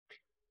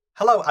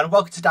Hello and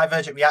welcome to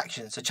Divergent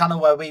Reactions, a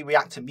channel where we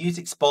react to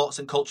music, sports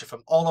and culture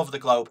from all over the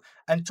globe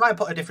and try and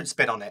put a different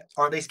spin on it,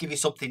 or at least give you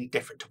something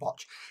different to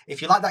watch.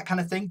 If you like that kind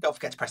of thing, don't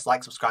forget to press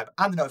like, subscribe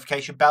and the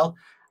notification bell.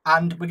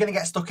 And we're going to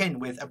get stuck in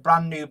with a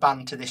brand new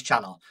band to this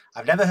channel.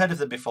 I've never heard of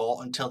them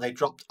before until they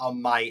dropped on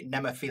my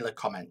Nemophila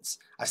comments.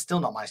 I've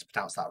still not managed to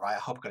pronounce that right. I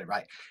hope I got it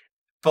right.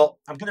 But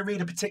I'm going to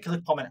read a particular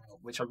comment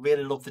out, which I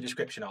really love the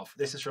description of.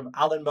 This is from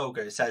Alan Moger.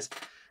 It says,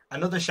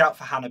 "Another shout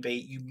for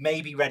Hanabie. You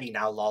may be ready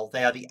now, lol.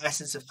 They are the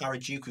essence of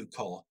Harajuku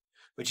core,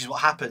 which is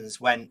what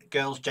happens when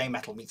girls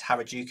J-metal meets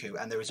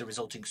Harajuku and there is a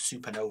resulting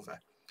supernova."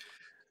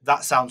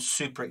 That sounds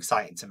super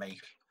exciting to me.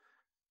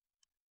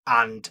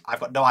 And I've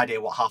got no idea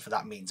what half of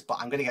that means, but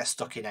I'm going to get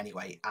stuck in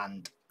anyway.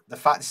 And the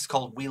fact this is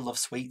called We Love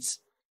Sweets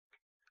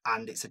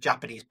and it's a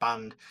Japanese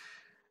band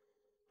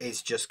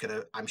is just going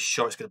to, I'm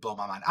sure it's going to blow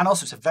my mind. And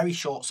also it's a very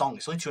short song.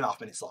 It's only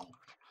 2.5 minutes long.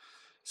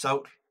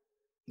 So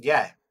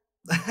yeah,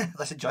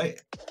 let's enjoy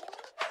it.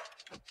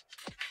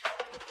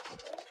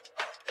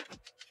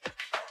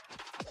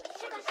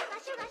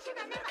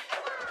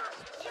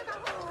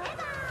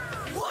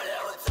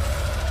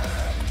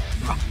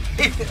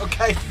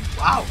 Okay,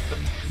 wow.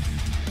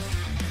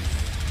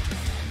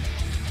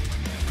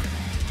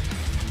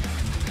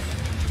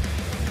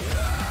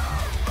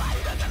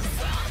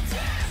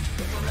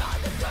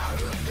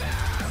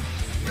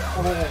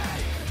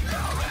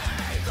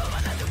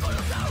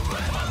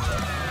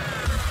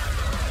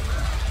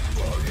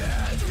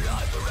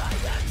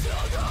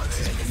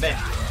 This is mint.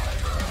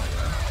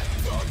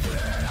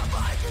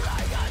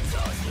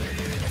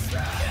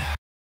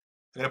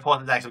 I'm gonna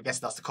pause it there because I'm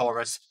guessing that's the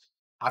chorus.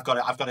 I've got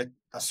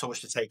so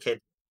much to take in.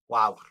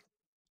 Wow.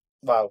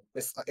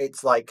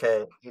 It's like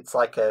a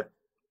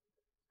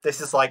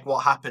this is like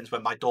what happens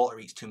when my daughter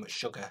eats too much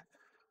sugar.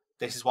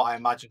 This is what I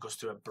imagine goes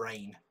through her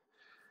brain.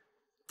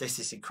 This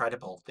is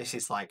incredible. This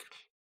is like,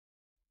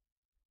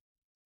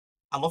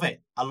 I love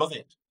it. I love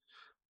it.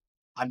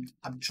 I'm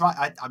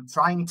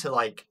trying to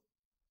like,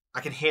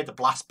 I can hear the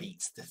blast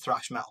beats, the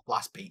thrash metal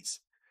blast beats,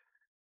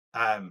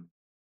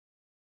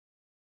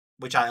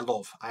 which I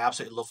love. I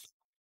absolutely love,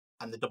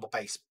 and the double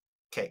bass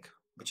kick,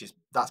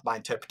 that's my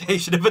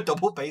interpretation of a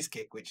double bass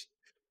kick, which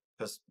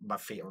because my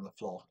feet are on the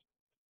floor.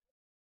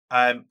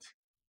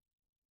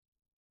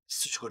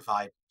 Such a good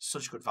vibe.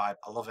 Such a good vibe.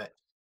 I love it.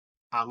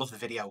 I love the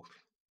video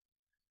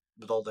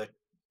with all the,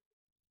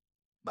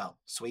 well,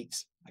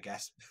 sweets, I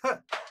guess.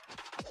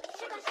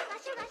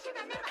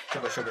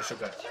 Sugar, sugar,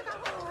 sugar.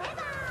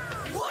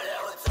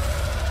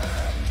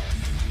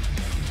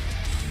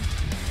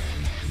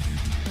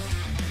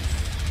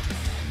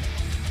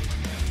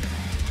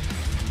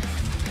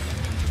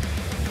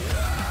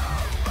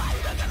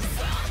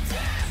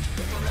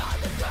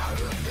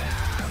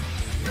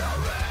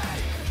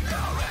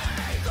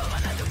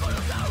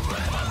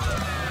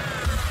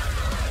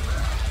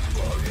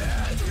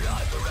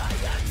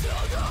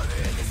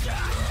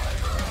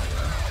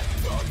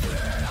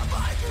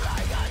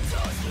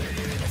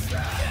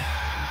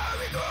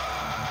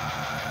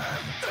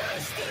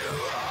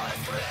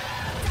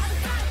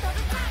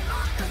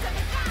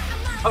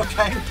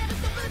 Okay.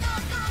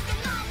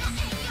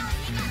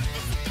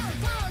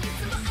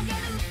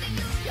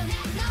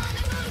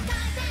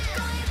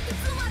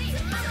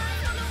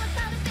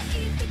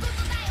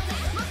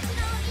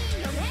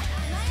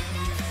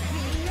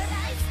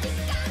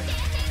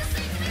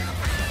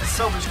 There's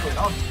so much going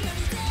on.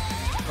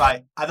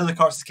 Right, I know the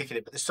chorus is kicking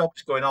in, but there's so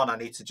much going on. I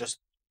need to just,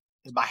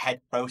 in my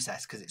head,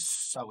 process because it's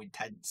so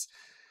intense.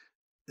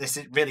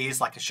 It really is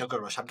like a sugar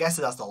rush. I'm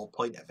guessing that's the whole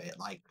point of it.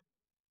 Like,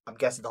 I'm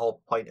guessing the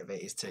whole point of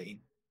it is to,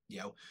 you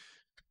know,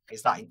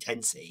 it's that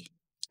intensity.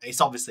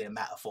 It's obviously a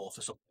metaphor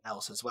for something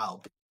else as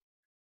well. But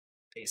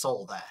it's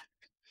all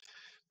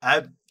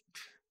there.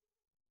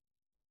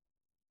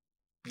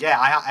 Yeah,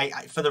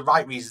 I for the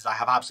right reasons, I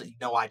have absolutely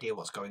no idea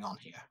what's going on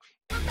here.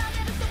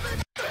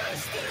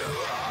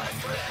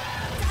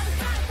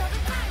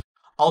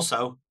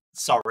 Also,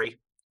 sorry.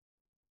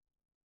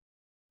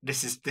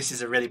 This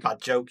is a really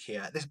bad joke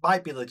here. This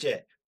might be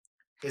legit.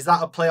 Is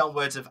that a play on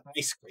words of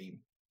ice cream?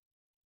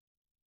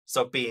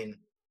 So being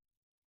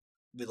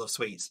We Love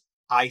Sweets,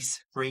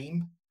 ice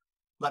cream?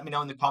 Let me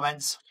know in the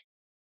comments.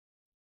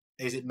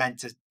 Is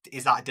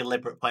that a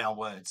deliberate play on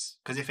words?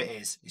 Because if it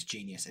is, it's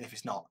genius. And if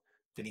it's not,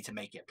 they need to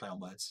make it a play on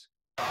words.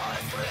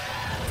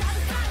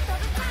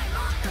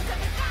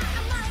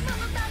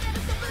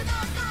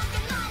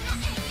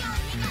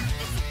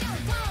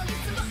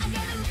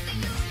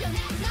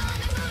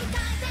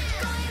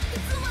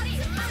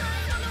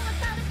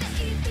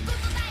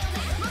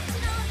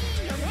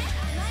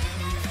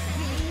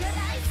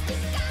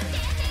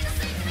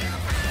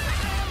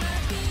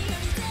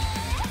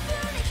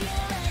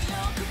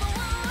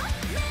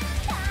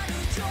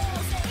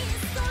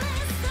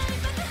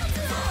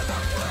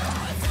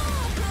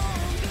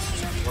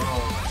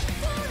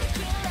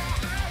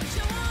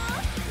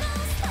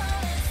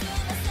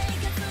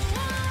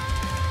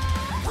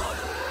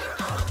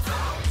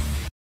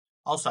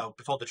 Also,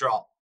 before the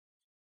drop,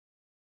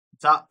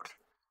 that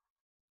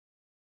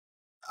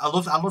I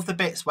love the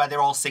bits where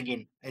they're all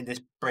singing in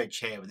this bridge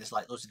here, with there's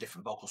like loads of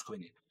different vocals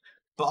coming in.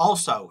 But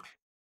also,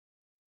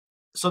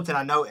 something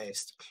I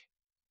noticed,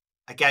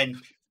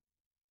 again,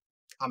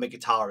 I'm a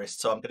guitarist,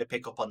 so I'm going to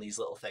pick up on these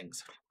little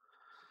things.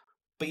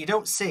 But you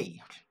don't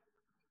see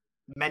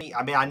many.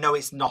 I mean, I know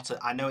it's not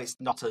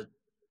a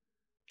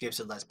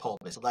Gibson Les Paul,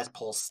 but it's a Les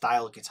Paul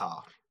style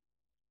guitar.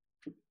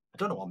 I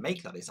don't know what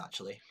make that is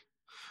actually,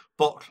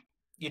 but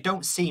you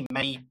don't see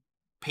many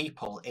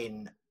people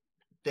in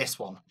this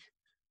one.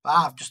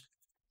 I've just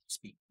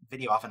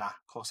video, haven't I?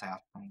 Of course I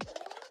have.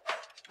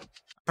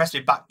 Press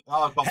me back.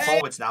 Oh, I've gone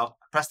forwards now.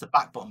 Press the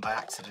back button by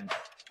accident.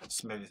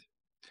 Smooth.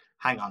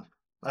 Hang on.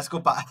 Let's go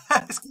back.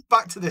 Let's go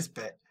back to this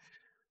bit.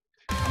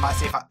 I might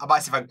see if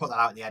I can put that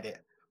out in the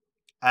edit.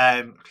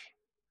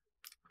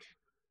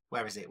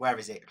 Where is it? Where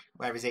is it?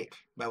 Where is it?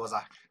 Where was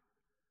I?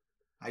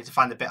 I need to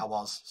find the bit I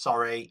was.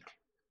 Sorry.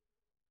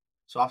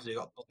 So after you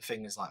got other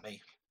fingers like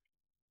me.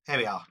 Here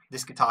we are.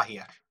 This guitar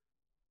here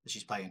that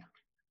she's playing.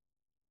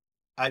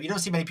 You don't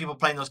see many people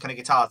playing those kind of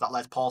guitars, that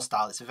Les Paul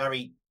style. It's a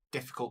very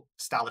difficult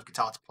style of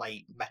guitar to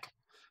play metal.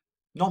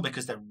 Not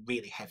because they're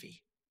really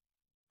heavy.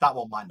 That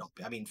one might not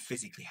be. I mean,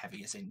 physically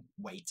heavy as in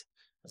weight,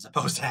 as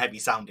opposed to heavy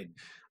sounding.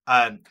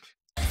 Let me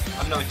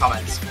know in the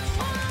comments.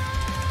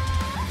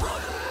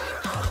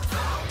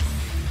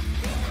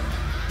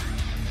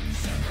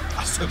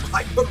 I still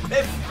like the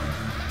riff.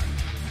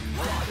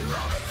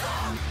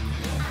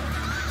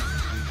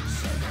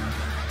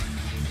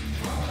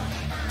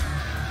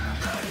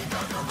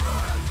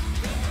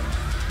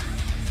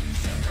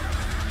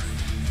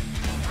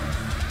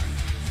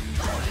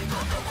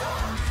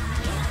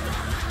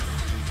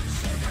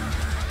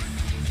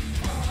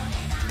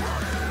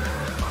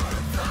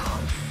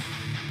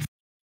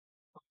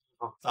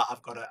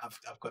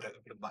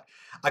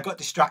 I got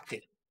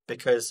distracted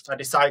because I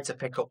decided to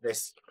pick up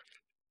this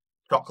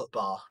chocolate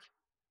bar,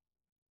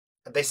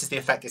 and this is the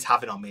effect it's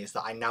having on me, is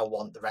that I now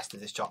want the rest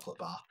of this chocolate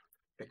bar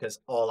because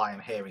all I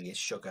am hearing is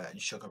sugar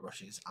and sugar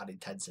rushes and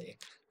intensity.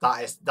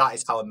 That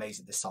is how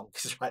amazing this song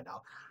is right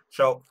now.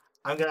 So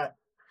I'm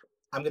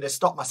gonna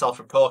stop myself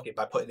from talking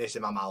by putting this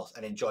in my mouth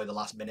and enjoy the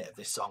last minute of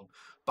this song.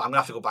 But I'm gonna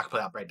have to go back and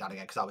play that breakdown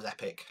again because that was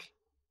epic.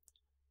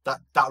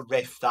 That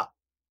riff, that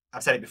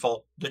I've said it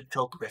before, the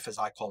chug riff as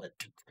I call it.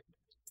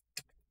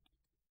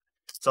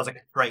 Sounds like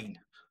a train.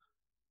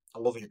 I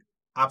love it.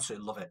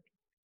 Absolutely love it.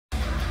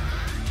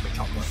 With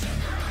chocolate.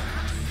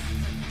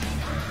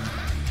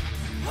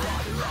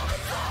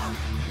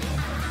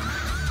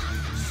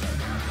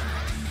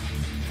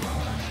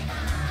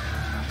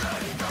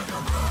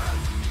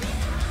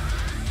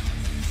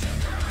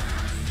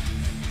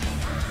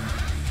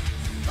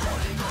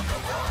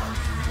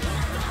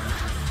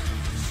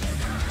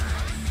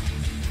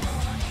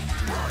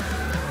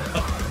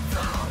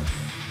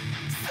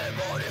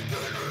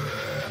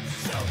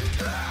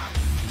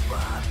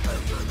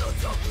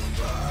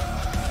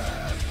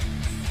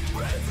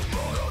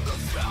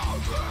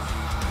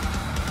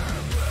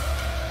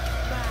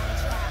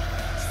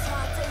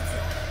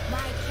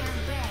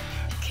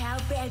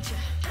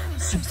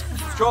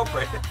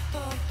 Strawberry.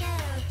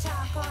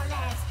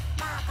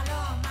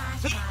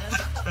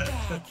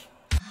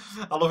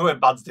 I love it when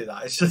bands do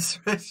that. It's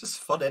just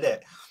fun, isn't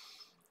it?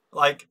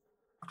 Like,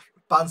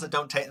 bands that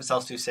don't take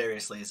themselves too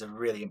seriously is a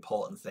really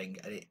important thing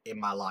in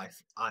my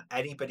life. And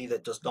anybody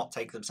that does not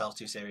take themselves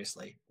too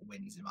seriously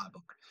wins in my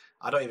book.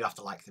 I don't even have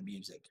to like the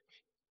music.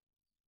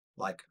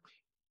 Like,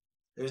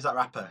 who's that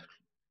rapper?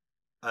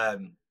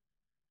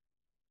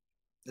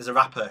 There's a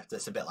rapper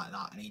that's a bit like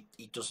that, and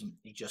he just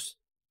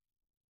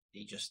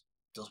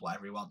does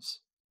whatever he wants.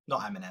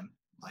 Not Eminem,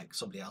 like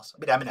somebody else. I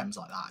mean, Eminem's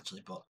like that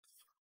actually, but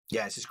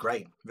yeah, it's just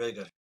great, really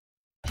good.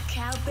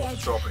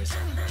 Strawberries.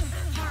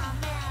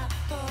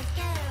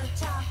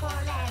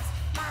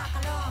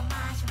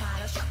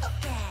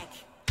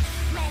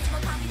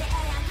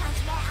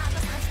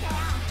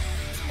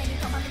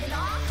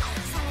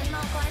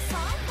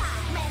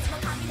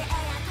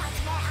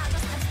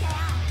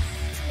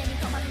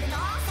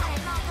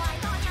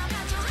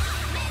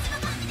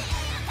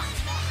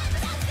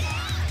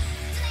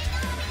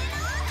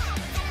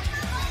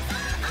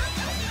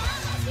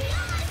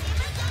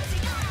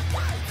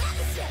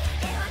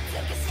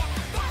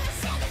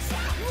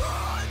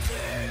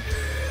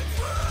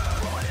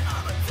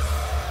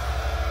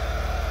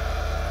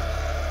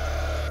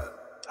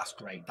 That's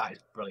great. That is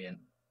brilliant.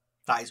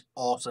 That is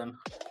awesome.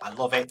 I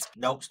love it.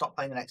 Nope, stop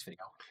playing the next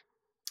video.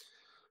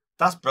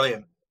 That's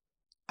brilliant.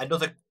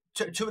 Another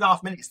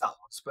 2.5 minutes that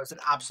was, but it's an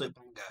absolute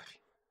banger.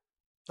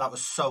 That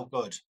was so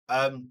good.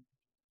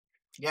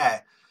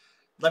 Yeah.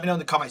 Let me know in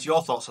the comments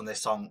your thoughts on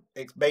this song.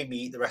 It made me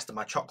eat the rest of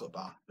my chocolate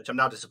bar, which I'm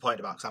now disappointed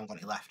about because I haven't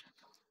got any left.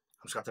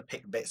 I'm just going to have to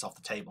pick bits off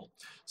the table.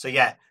 So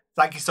yeah,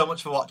 thank you so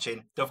much for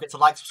watching. Don't forget to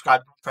like,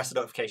 subscribe, press the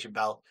notification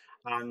bell.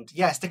 And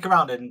yeah, stick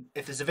around, and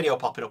if there's a video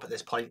popping up at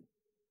this point,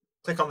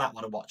 click on that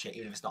one and watch it,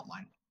 even if it's not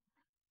mine.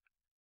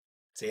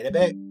 See you in a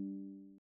bit.